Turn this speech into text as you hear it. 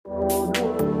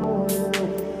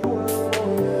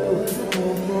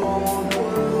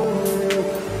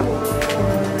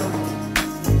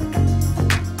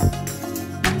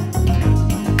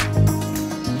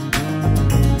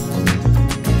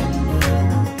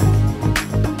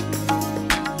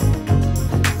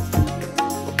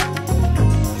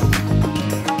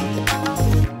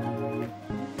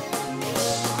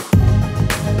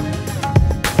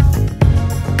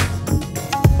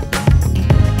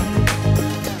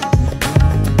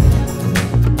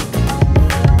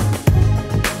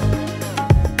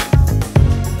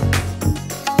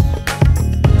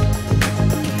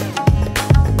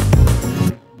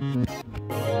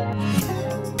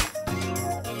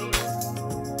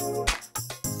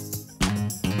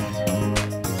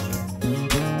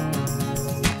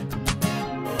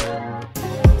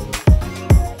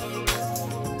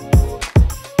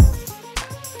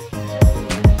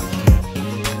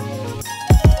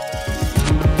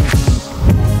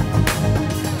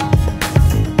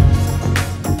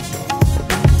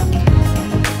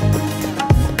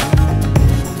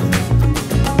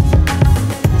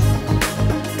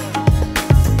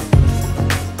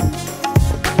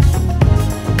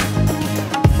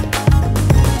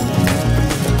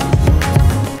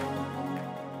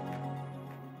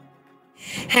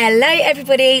Hello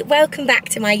everybody, welcome back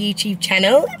to my YouTube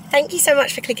channel. Thank you so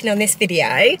much for clicking on this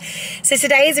video. So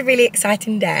today is a really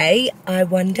exciting day. I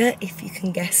wonder if you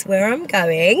can guess where I'm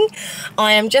going.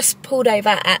 I am just pulled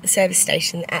over at the service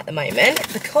station at the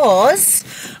moment because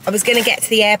I was going to get to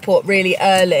the airport really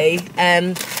early.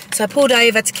 So I pulled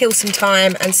over to kill some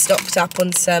time and stocked up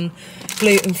on some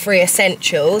gluten-free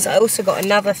essentials. I also got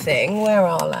another thing. Where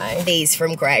are they? These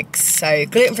from Greggs. So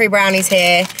gluten-free brownies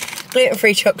here,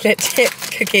 gluten-free chocolate chip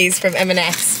cookies from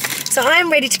M&S. So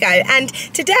I'm ready to go, and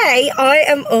today I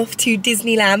am off to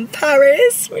Disneyland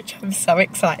Paris, which I'm so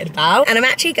excited about. And I'm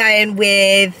actually going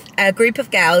with a group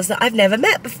of girls that I've never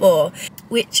met before,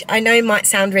 which I know might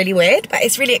sound really weird, but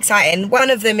it's really exciting. One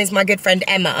of them is my good friend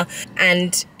Emma,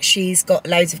 and she's got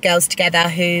loads of girls together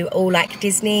who all like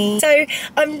Disney. So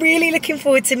I'm really looking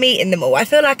forward to meeting them all. I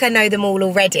feel like I know them all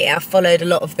already. I've followed a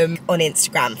lot of them on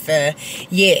Instagram for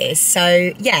years.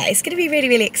 So yeah, it's gonna be really,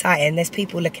 really exciting. There's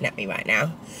people looking at me right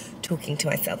now, talking to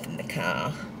myself in the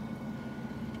car.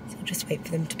 So I'll just wait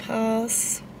for them to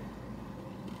pass.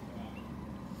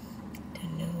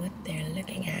 Don't know what they're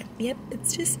looking at. Yep,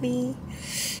 it's just me.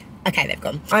 Okay, they've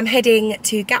gone. I'm heading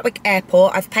to Gatwick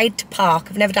Airport. I've paid to park.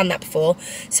 I've never done that before.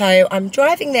 So I'm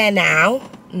driving there now.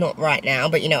 Not right now,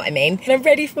 but you know what I mean. And I'm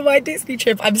ready for my Disney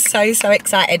trip. I'm so, so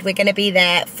excited. We're gonna be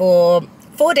there for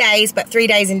 4 days, but 3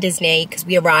 days in Disney because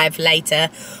we arrive later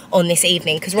on this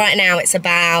evening. Because right now it's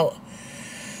about,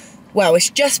 well,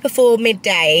 it's just before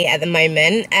midday at the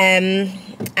moment. And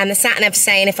the sat-nav's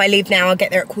saying if I leave now, I'll get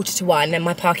there at 1:45 and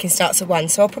my parking starts at 1.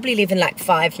 So I'll probably leave in like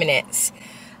 5 minutes.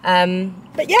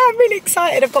 But yeah, I'm really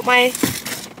excited. I've got my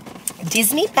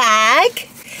Disney bag.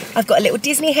 I've got a little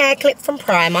Disney hair clip from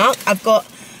Primark. I've got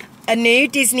a new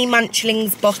Disney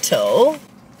Munchlings bottle.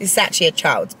 This is actually a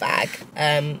child's bag,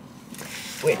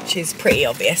 which is pretty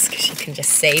obvious because you can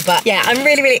just see. But yeah, I'm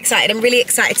really, really excited. I'm really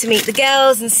excited to meet the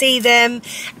girls and see them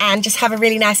and just have a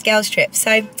really nice girls trip.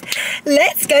 So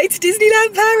let's go to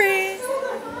Disneyland Paris.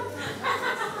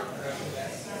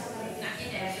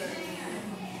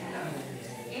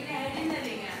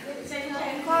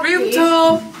 Room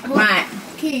tour. Right.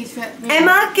 Keys for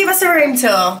Emma, give us a room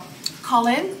tour.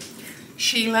 Colin,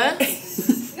 Sheila,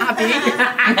 Abby.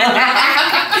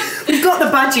 We've got the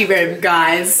budgie room,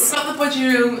 guys. We've got the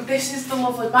budgie room. This is the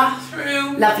lovely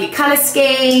bathroom. Lovely colour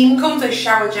scheme. Comes with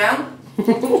shower gel.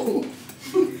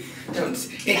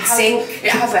 Big sink.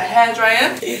 It has a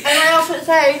hairdryer. And I also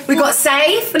say We got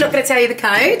safe. We're not going to tell you the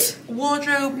code.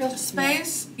 wardrobe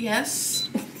space. Yes.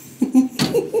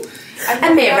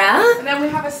 A mirror. And then we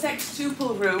have a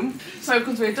sextuple room. So it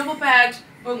comes with a double bed,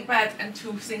 bunk bed, and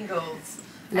 2 singles.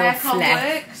 Aircon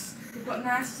works. We've got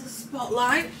nice little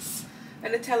spotlights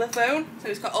and a telephone. So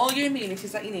it's got all your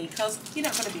amenities that you need because you're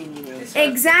not going to be in your room.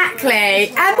 Exactly.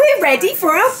 And we're ready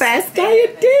for our first day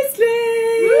at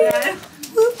Disney. Yeah.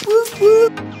 Whoop, whoop,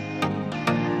 whoop.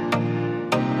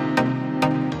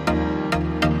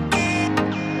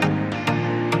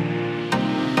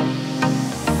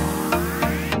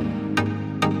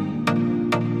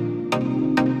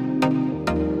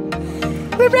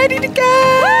 We're ready to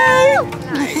go!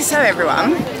 So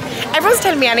everyone's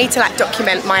telling me I need to like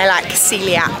document my like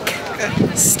celiac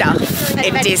stuff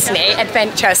in Disney,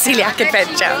 adventure, celiac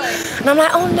adventure. And I'm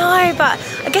like, oh no, but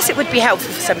I guess it would be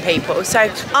helpful for some people. So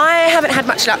I haven't had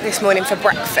much luck this morning for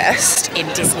breakfast in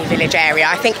Disney Village area.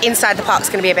 I think inside the park's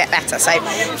gonna be a bit better. So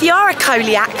if you are a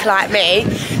celiac like me,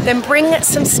 then bring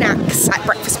some snacks like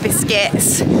breakfast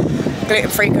biscuits,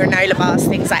 gluten-free granola bars,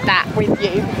 things like that with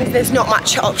you, because there's not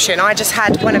much option. I just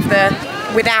had one of the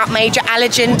without major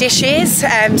allergen dishes.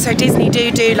 So Disney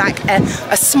do like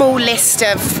a small list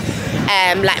of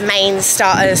like main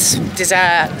starters,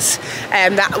 desserts,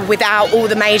 that without all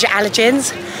the major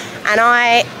allergens.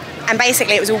 And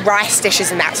basically it was all rice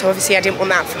dishes and that, so obviously I didn't want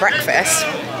that for breakfast.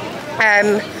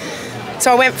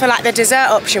 So I went for like the dessert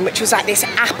option, which was like this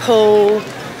apple,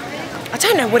 I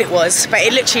don't know what it was, but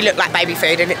it literally looked like baby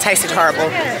food and it tasted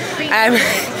horrible.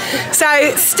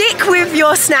 So stick with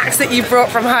your snacks that you've brought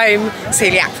from home,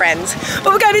 celiac friends.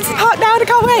 But we're going into the park now and I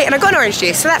can't wait. And I got an orange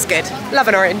juice, so that's good. Love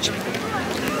an orange.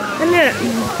 And look,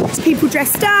 there's people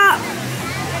dressed up,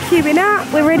 queuing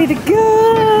up, we're ready to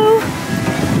go.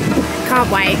 Can't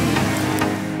wait.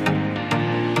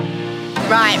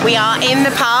 Right, we are in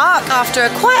the park after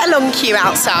quite a long queue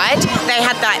outside. They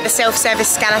had like the self-service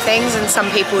scanner things and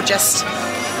some people just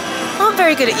aren't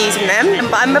very good at using them.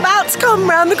 But I'm about to come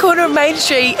round the corner of Main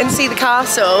Street and see the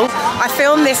castle. I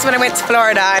filmed this when I went to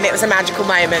Florida and it was a magical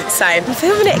moment, so I'm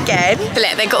filming it again. But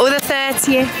look, they've got all the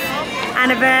 30th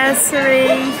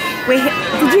anniversary.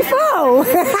 Did you fall?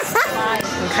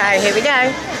 Okay, here we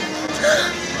go.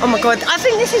 Oh my god, I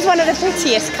think this is one of the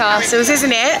prettiest castles,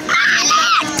 isn't it?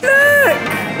 Look!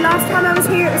 Last time I was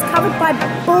here it was covered by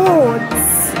boards.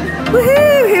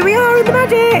 Woohoo! Here we are in the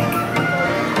magic!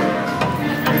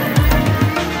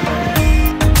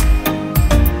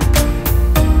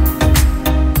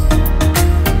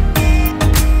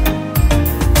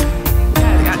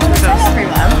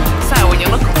 So when you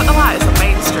look up at the lights on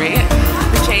Main Street,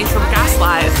 they change from gas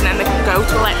lights and then they can go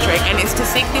to electric, and it's to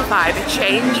signify the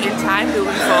change in time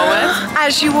moving forward.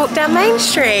 As you walk down Main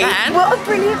Street. Then, what a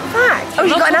brilliant fact. Oh,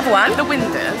 you got another one? The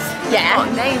windows. Yeah.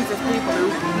 Got names of people who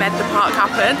made the park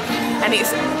happen, and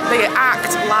it's they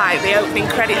act like the opening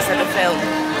credits of the film.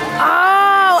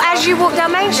 Oh, as you walk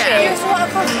down Main Street.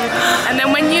 Yeah. And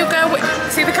then when you go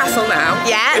see the castle now.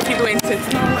 Yeah. If you go into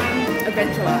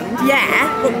Adventureland.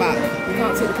 Yeah. Look back. You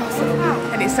can't see the castle,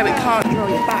 and it's so it can't draw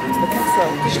you back to the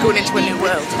castle because you're going into a new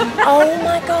world. Oh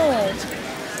my god.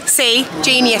 See,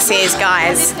 geniuses,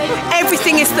 guys.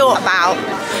 Everything is thought about.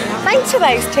 Thanks for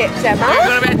those tips, Emma.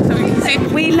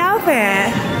 We love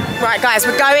it. Right, guys,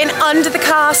 we're going under the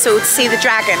castle to see the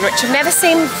dragon, which I've never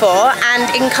seen before,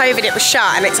 and in COVID it was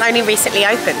shut, and it's only recently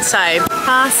opened, so.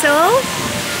 Castle,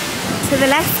 to the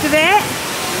left of it.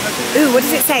 Ooh, what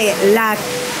does it say? La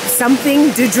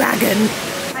something de dragon.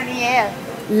 Tanière.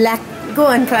 La, go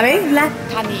on, Chloe. La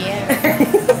Tanière.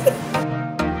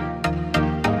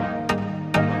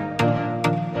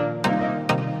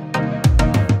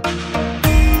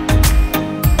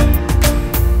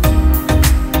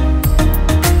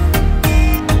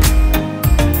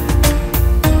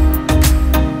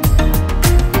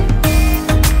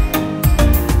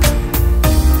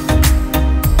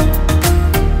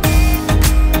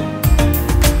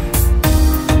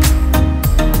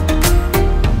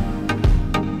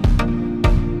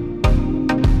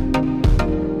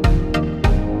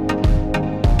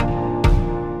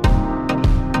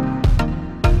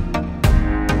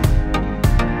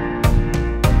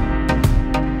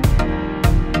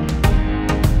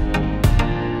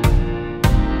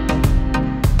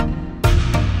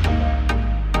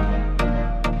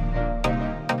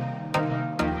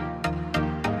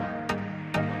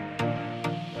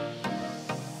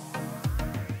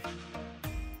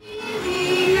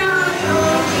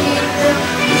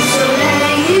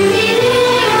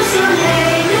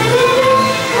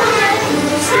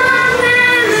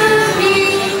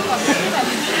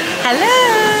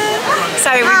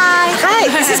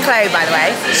 Chloe, by the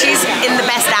way. She's in the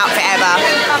best outfit ever.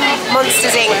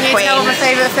 Monsters Inc. Can you queen. tell what my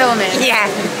favourite film is? Yeah.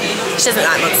 She doesn't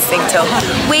like Monsters Inc. at all.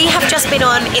 We have just been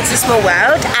on It's a Small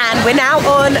World and we're now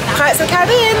on Pirates of the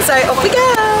Caribbean, so off we go.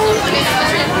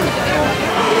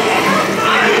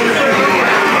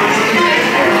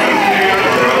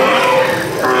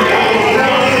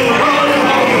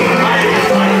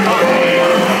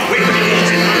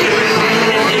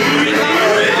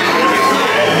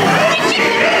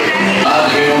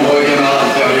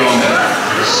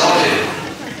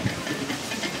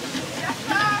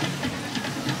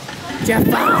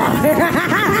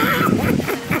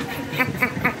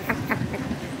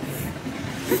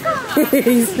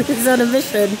 He's on a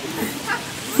mission.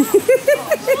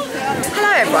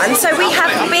 Hello everyone, so we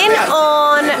have been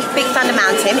on Big Thunder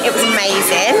Mountain. It was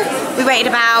amazing. We waited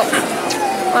about,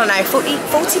 I don't know, 40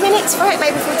 minutes for it,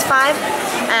 maybe 45.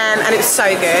 And it was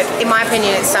so good. In my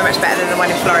opinion, it's so much better than the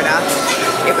one in Florida.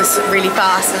 It was really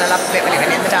fast and I loved it when it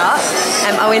went in the dark.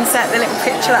 I'll insert the little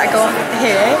picture that I got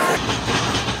here.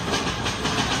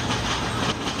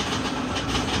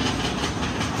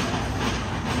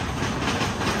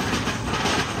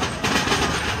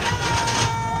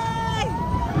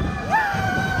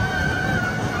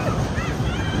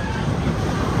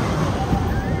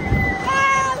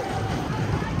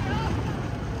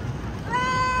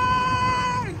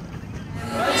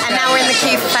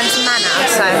 Queue for Phantom Manor,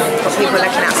 so I've got people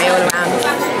looking at me all around.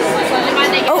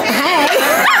 Oh, hey!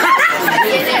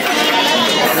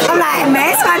 I'm like,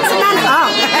 Miss Phantom Manor?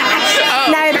 Oh.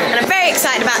 No, and I'm very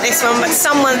excited about this one, but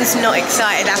someone's not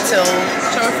excited at all.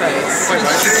 Show her face.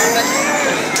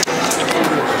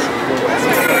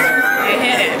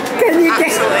 Can you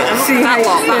get that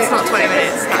lot? That's not 20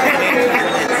 minutes.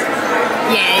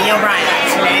 Yeah, you're right,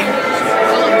 actually.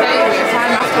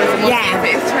 Yeah.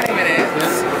 It's 20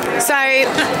 minutes. So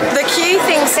the queue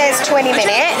thing says 20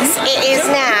 minutes. It is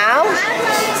now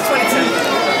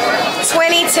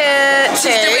 20 to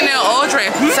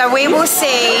 2. So we will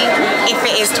see if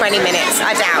it is 20 minutes.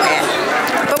 I doubt it.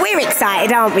 But we're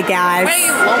excited, aren't we, guys? We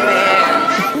love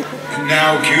it.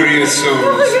 Now, curious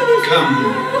souls,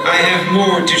 come. I have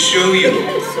more to show you.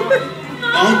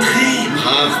 Entrez,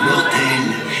 braves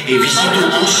mortels, et visitons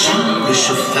ensemble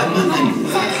ce fameux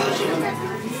manoir.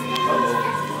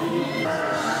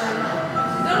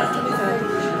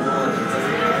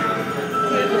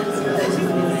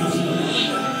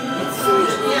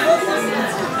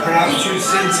 Perhaps you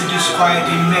sense a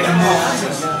disquieting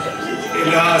métamorphosis.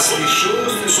 Hélas, les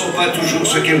choses ne sont pas toujours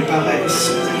ce qu'elles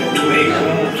paraissent. Tous les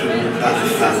contes pas de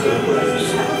femmes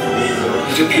heureuses.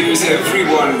 It appears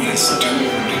everyone is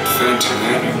doomed at Phantom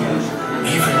Manor,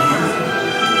 even you.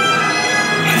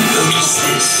 And notice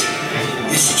this.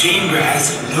 This chamber has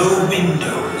no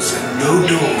windows and no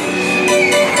doors.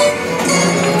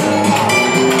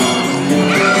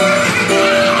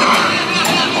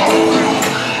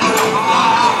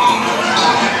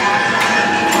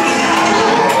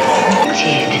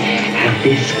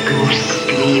 This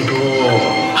ghostly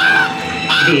ball.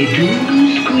 Des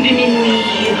 12 coups de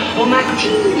minuit aux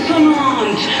matines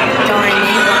sonnantes.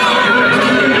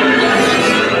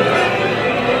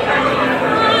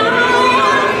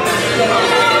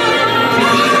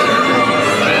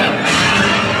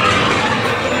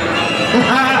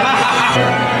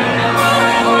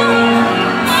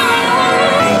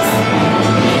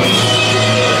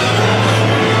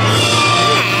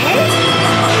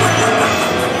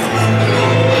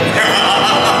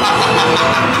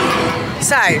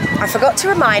 So, I forgot to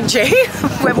remind you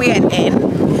when we went in,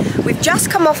 we've just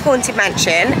come off Haunted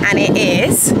Mansion and it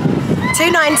is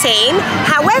 2:19.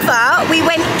 However, we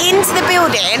went into the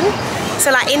building,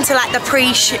 so like into like the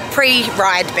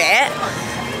pre-ride bit,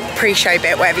 pre-show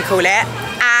bit, whatever you call it,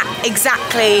 at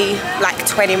exactly like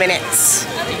 20 minutes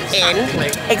in.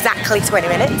 Exactly 20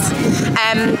 minutes.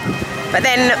 But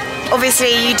then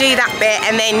obviously you do that bit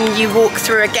and then you walk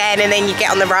through again and then you get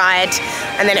on the ride,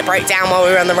 and then it broke down while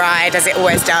we were on the ride, as it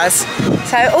always does.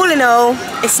 So all in all,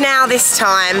 it's now this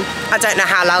time. I don't know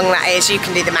how long that is. You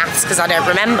can do the maths because I don't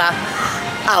remember.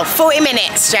 Oh, 40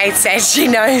 minutes, Jade says she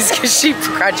knows because she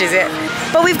grudges it.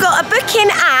 But we've got a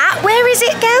booking at, where is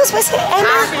it, girls? What's it, Emma?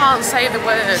 I can't say the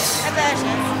word.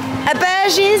 A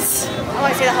Burgess. I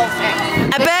won't see the whole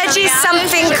thing. A Burgess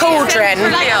something cauldron.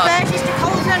 Like a Burgess de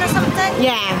cauldron or something?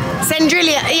 Yeah,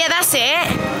 Cendrillon. Yeah, that's it.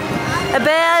 A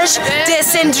Berge de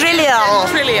Cendrillon.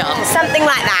 Something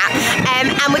like that.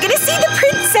 And we're going to see the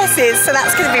princesses, so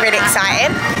that's going to be really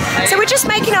exciting. So we're just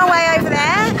making our way over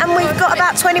there, and we've got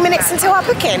about 20 minutes until our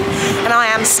booking. And I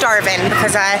am starving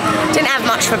because I didn't have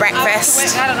much for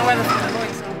breakfast. I don't know where the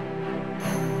boys are.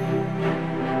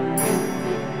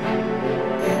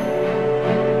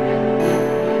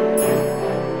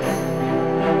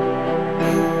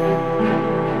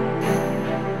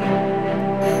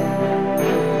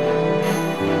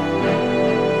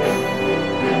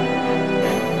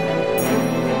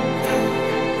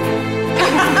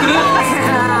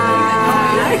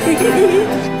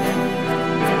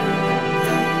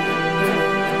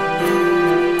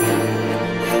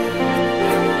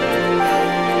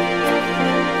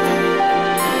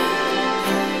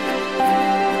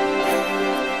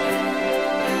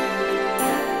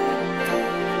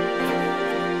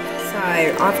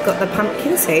 I've got the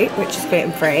pumpkin soup, which is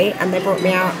gluten-free, and they brought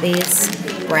me out these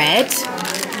bread.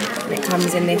 It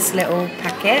comes in this little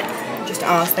packet. Just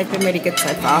asked, they've been really good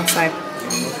so far, so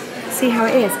see how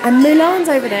it is. And Mulan's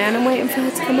over there and I'm waiting for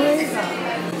her to come over.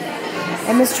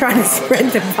 Emma's trying to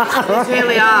spread the bar. Here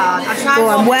we are. Go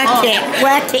on, work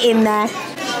it in there.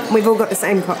 We've all got the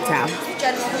same cocktail.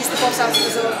 General, who's the boss out of the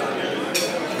resort?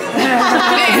 I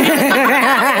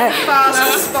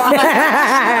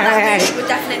would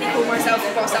definitely call myself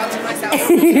the boss out of myself.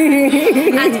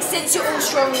 And since you're all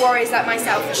strong warriors like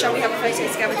myself, shall we have a photo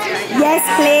together today? Yes,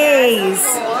 please.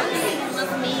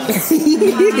 You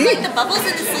like the bubbles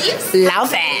in the sleeves?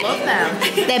 Love it. Love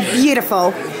them. They're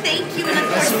beautiful. Thank you, and of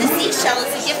course the seashell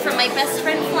is a gift from my best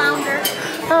friend Flounder.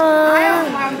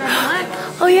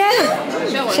 Oh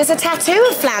yeah. She has a tattoo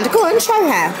of Flounder. Go on, show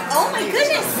her. Oh my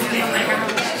goodness!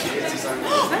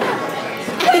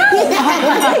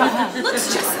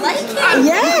 Looks just like him.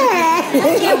 Yeah.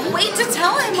 I can't wait to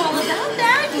tell him all about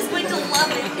that. He's going to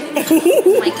love it.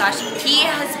 Oh my gosh, he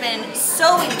has been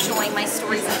so enjoying my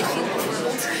stories of the human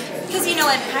world. Because you know,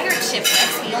 at pirate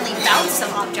shipwrecks, we only found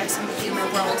some objects from the human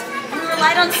world, and we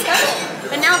relied on scuttle.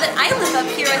 But now that I live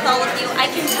up here with all of you, I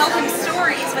can tell him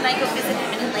stories when I go visit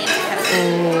him in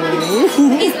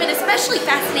Atlantica. He's been especially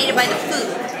fascinated by the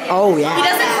food. Oh yeah. He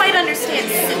doesn't quite understand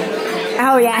soup.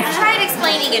 Oh yeah. I tried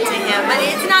explaining it to him, but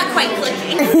it's not quite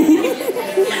clicking.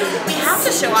 We have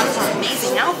to show off his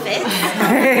amazing outfit.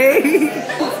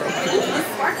 It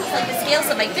sparkles like the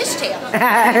scales of my fishtail.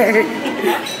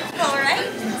 Alright,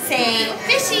 say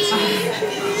fishy.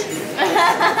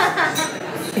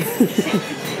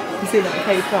 You see that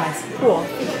paid price? Poor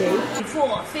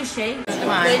fishy.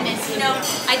 Goodness, you know,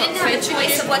 I didn't have a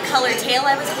choice of what color tail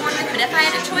I was born with, but if I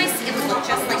had a choice, it would look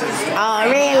just like this. Oh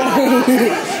really?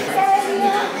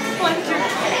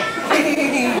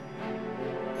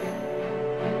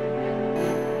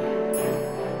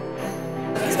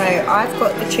 So I've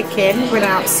got the chicken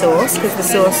without sauce because the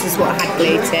sauce is what had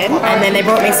gluten, and then they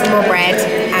brought me some more bread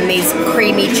and these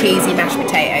creamy cheesy mashed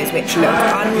potatoes which look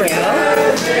unreal. Look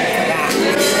at that.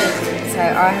 So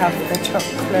I have the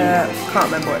chocolate, can't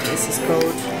remember what this is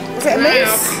called. Is it a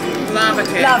mousse? Lava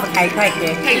cake. Lava cake, thank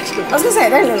you. Tastes good. I was going to say, it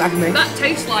don't look like a mousse. That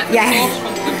tastes like the Yeah. sauce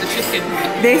from with the chicken.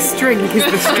 This drink is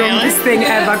the strongest thing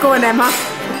ever. Go on, Emma.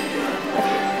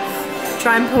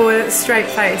 Try and pull a straight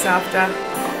face after.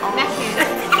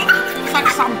 It's like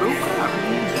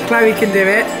sambuca. Chloe can do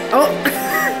it. Oh!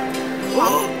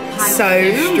 So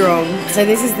strong. So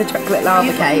this is the chocolate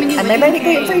lava cake, and they made it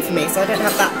gluten free for me, so I don't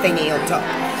have that thingy on top.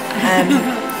 So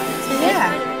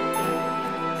yeah.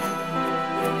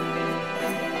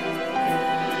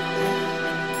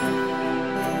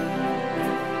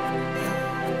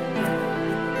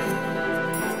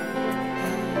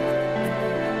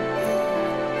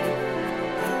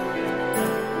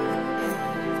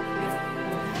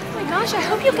 Gosh, I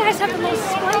hope you guys have the most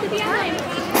splendid time.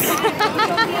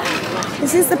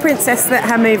 This is the princess that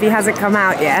her movie hasn't come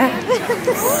out yet.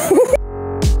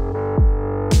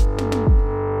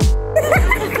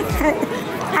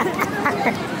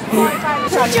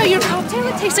 Jojo, your cocktail,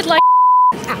 it tasted like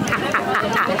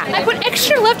I put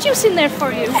extra love juice in there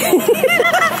for you.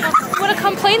 You want to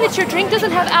complain that your drink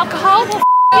doesn't have alcohol?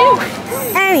 Well, you.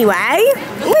 Anyway,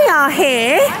 we are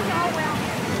here.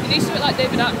 You need to do it like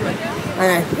David Attenborough. I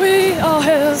know. We are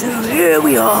here. So here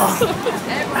we are,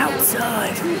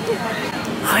 outside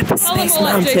Hyperspace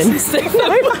Mountain.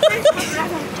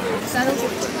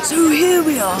 So here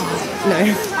we are.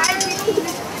 No.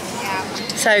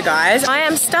 So guys, I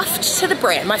am stuffed to the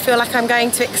brim. I feel like I'm going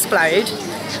to explode.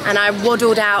 And I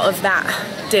waddled out of that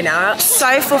dinner.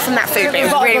 So full from that food, but it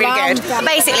was really, really good.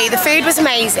 Basically, the food was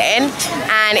amazing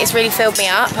and it's really filled me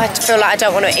up. I feel like I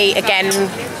don't want to eat again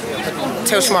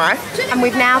till tomorrow. And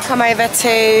we've now come over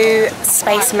to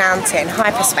Space Mountain,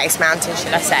 Hyperspace Mountain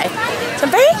should I say. So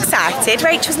I'm very excited.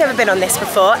 Rachel's never been on this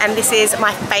before and this is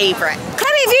my favourite.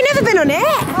 Chloe, have you never been on it?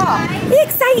 Oh. Are you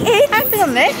excited? I've been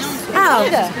on this. Oh.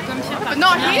 But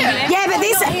not here. Yeah, but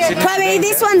this, Chloe,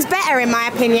 this one's better in my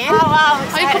opinion. Oh wow.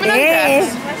 Are you coming over?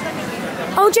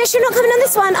 Oh Jess, you're not coming on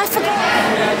this one. I forgot.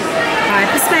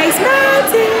 Hyperspace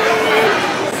Mountain.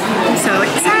 I'm so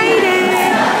excited.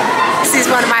 This is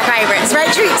one of my favourites.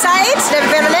 Rachel, excited? Never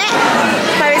been on it?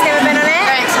 Chloe's never been on it?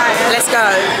 Very excited. Let's go.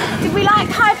 Did we like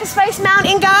Hyperspace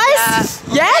Mountain, guys?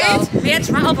 Yeah? The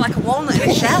head's rattled like a walnut in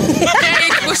a shell.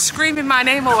 Jade was screaming my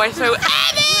name away, so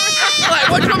like,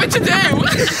 what do you want me to do?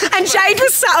 And Jade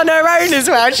was sat on her own as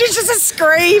well. She's just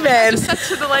screaming. I just said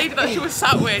to the lady that she was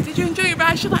sat with, did you enjoy your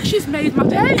ride? She's like, she's made my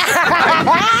day.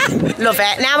 Love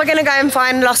it. Now we're going to go and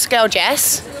find Lost Girl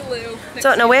Jess.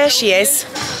 Don't know where she is.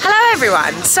 Hello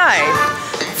everyone. So,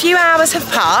 a few hours have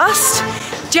passed.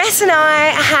 Jess and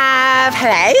I have,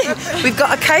 hello, we've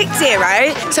got a Coke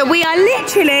Zero. So we are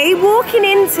literally walking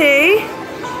into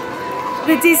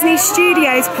the Disney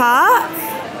Studios park,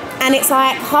 and it's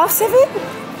like 7:30.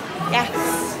 Yeah.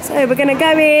 So we're gonna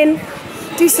go in,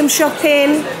 do some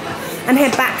shopping, and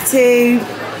head back to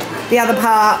the other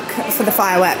park for the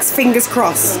fireworks. Fingers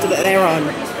crossed that they're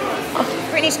on.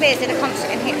 Britney Spears did a concert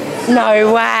in here.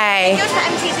 No way. Yours for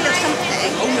MTV or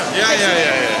something. Yeah.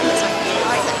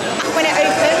 When it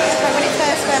opened, when it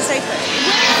first opened.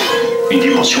 Une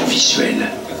dimension visuelle,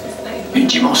 une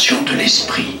dimension de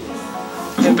l'esprit.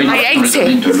 Vous pénétrez dans le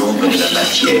domaine de l'ombre et de la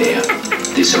matière,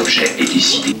 des objets et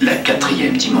des idées. La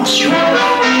 4e dimension.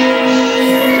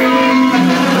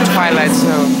 Twilight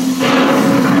Zone.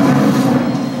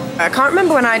 I can't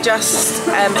remember when I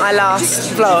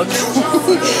last vlogged.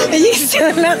 Are you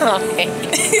still laughing?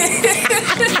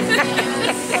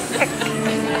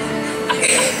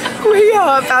 We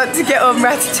are about to get on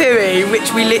Ratatouille,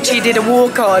 which we literally did a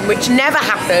walk on, which never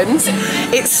happened.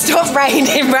 It stopped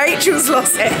raining, Rachel's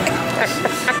lost it.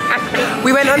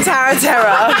 We went on Tower of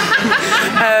Terror,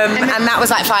 and that was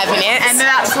like 5 minutes. And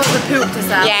that's what the pooped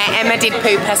herself. Yeah, Emma did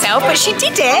poop herself, but she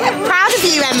did it. Proud of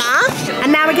you, Emma.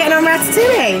 And now we're getting on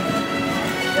Ratatouille.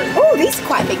 Oh, these are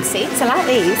quite big seats. I like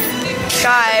these.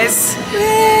 Guys.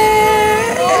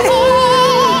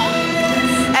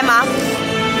 Emma.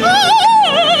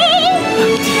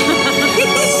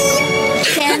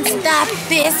 Can't stop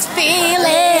this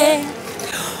feeling.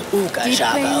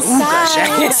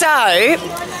 So,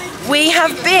 we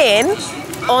have been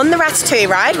on the Ratatouille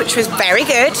ride, which was very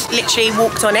good. Literally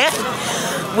walked on it.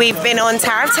 We've been on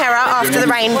Tower of Terror after the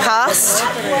rain passed,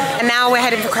 and now we're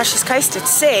heading for Crush's Coaster to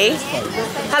see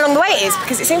how long the wait is,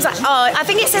 because it seems like, I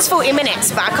think it says 40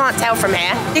 minutes, but I can't tell from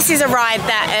here. This is a ride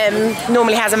that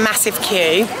normally has a massive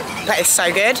queue. That is so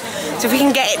good. So if we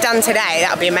can get it done today,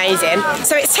 that would be amazing.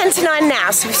 So it's 10 to 9 now,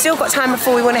 so we've still got time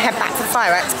before we want to head back to the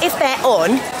fireworks, if they're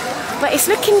on. But it's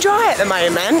looking dry at the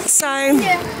moment, so...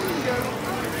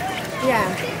 Yeah.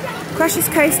 Crush's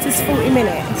Coaster's 40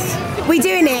 minutes. We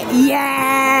doing it?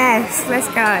 Yes! Let's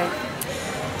go.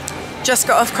 Just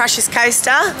got off Crush's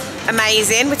Coaster.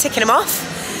 Amazing. We're ticking them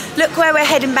off. Look where we're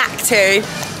heading back to.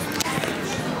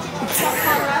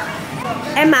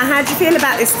 Emma, how do you feel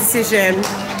about this decision?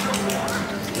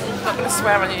 I'm not going to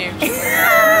swear on you.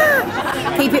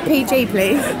 Keep it PG,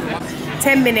 please.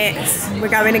 10 minutes. We're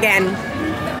going again.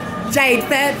 Jade,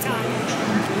 third time.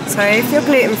 So if you're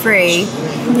gluten-free,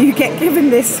 you get given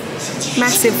this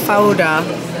massive folder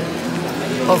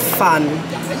of fun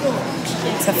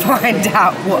to find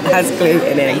out what has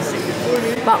gluten in.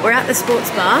 But we're at the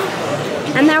sports bar,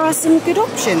 and there are some good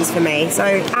options for me. So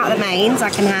out of the mains, I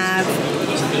can have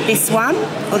this one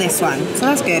or this one. So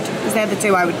that's good, because they're the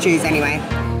two I would choose anyway.